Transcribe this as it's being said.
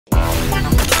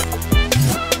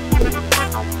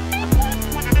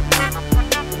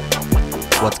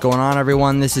What's going on,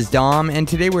 everyone? This is Dom, and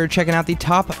today we're checking out the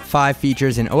top 5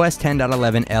 features in OS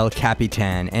X El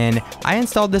Capitan, and I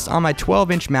installed this on my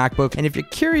 12-inch MacBook, and if you're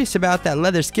curious about that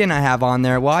leather skin I have on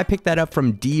there, well, I picked that up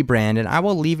from D brand, and I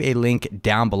will leave a link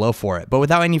down below for it. But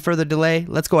without any further delay,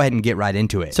 let's go ahead and get right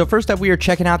into it. So first up, we are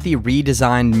checking out the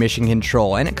redesigned mission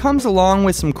control, and it comes along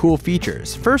with some cool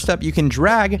features. First up, you can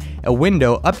drag a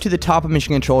window up to the top of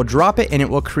mission control, drop it, and it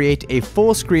will create a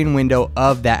full screen window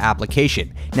of that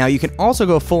application. Now, you can also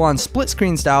go full-on split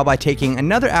screen style by taking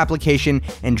another application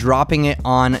and dropping it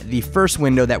on the first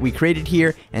window that we created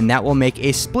here, and that will make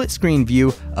a split screen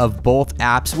view of both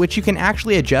apps, which you can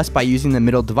actually adjust by using the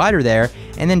middle divider there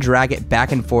and then drag it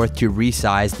back and forth to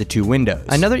resize the two windows.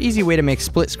 Another easy way to make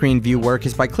split screen view work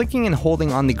is by clicking and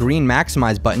holding on the green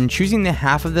maximize button, choosing the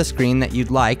half of the screen that you'd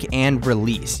like, and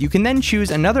release. You can then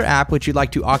choose another app which you'd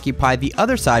like to occupy the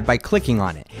other side by clicking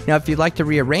on it. Now, if you'd like to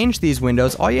rearrange these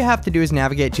windows, all you have to do is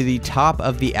navigate to the top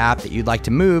of the app that you'd like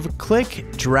to move, click,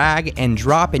 drag, and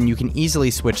drop, and you can easily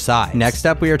switch sides. Next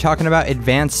up, we are talking about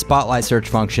advanced spotlight search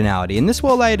functionality, and this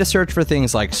will allow you to search for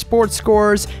things like sports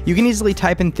scores. You can easily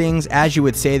type in things as you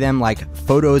would say them, like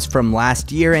photos from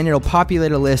last year, and it'll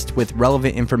populate a list with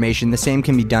relevant information. The same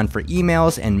can be done for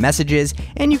emails and messages,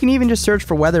 and you can even just search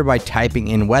for weather by typing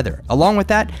in weather. Along with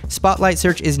that, spotlight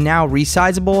search is now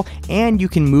resizable, and you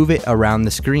can move it around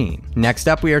the screen. Next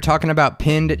up, we are talking about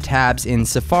pinned tabs in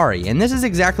Safari, and this is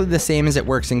exactly the same as it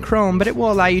works in Chrome, but it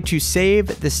will allow you to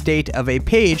save the state of a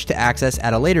page to access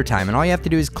at a later time. And all you have to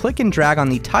do is click and drag on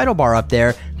the title bar up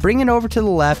there, bring it over to the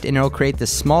left, and it'll create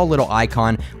this small little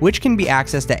icon which can be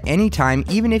accessed at any time,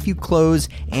 even if you close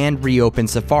and reopen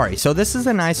Safari. So this is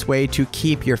a nice way to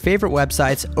keep your favorite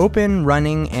websites open,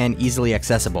 running, and easily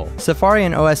accessible. Safari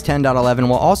in OS X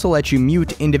will also let you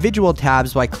mute individual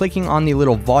tabs by clicking on the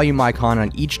little volume icon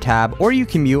on each tab, or you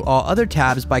can mute all other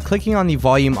tabs by clicking on the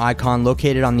volume icon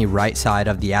located on the right side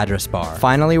of the address bar.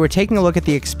 Finally, we're taking a look at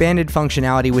the expanded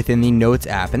functionality within the Notes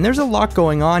app, and there's a lot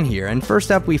going on here. And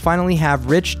first up, we finally have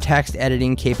rich text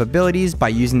editing capabilities by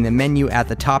using the menu at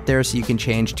the top there, so you can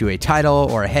change to a title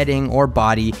or a heading or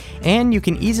body, and you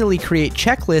can easily create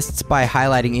checklists by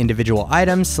highlighting individual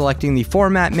items, selecting the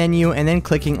format menu, and then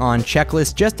clicking on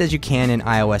checklist just as you can in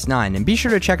iOS 9. And be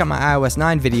sure to check out my iOS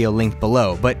 9 video linked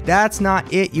below. But that's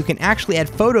not it. You can actually add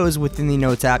photos within the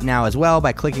Notes app now as well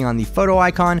by clicking on the photo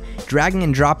icon, dragging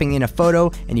and dropping in a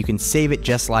photo, and you can save it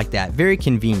just like that. Very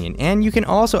convenient. And you can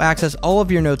also access all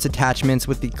of your Notes attachments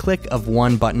with the click of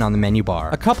one button on the menu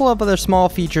bar. A couple of other small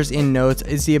features in Notes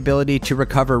is the ability to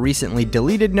recover recently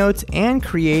deleted notes and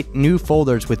create new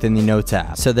folders within the Notes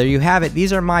app. So there you have it.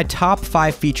 These are my top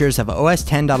 5 features of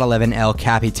OS X El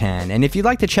Capitan. And if you'd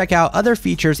like to check out other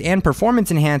features and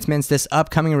performance enhancements this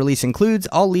upcoming release includes,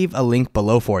 I'll leave a link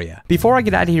below for you. Before I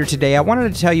get out of here today, I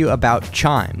wanted to tell you about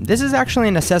Chime. This is actually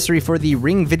an accessory for the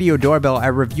Ring Video Doorbell I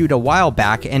reviewed a while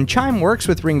back, and Chime works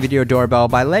with Ring Video Doorbell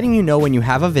by letting you know when you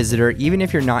have a visitor, even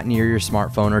if you're not near your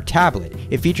smartphone or tablet.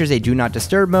 It features a Do Not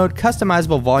Disturb mode,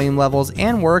 customizable volume levels,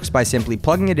 and works by simply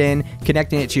plugging it in,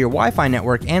 connecting it to your Wi-Fi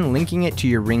network, and linking it to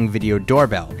your Ring Video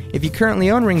Doorbell. If you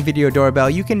currently own Ring Video Doorbell,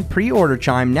 you can pre-order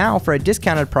Chime now for a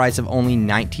discounted price of only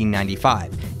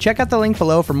 $19.95. Check out the link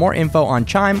below for more info on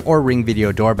Chime or Ring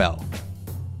Video Doorbell.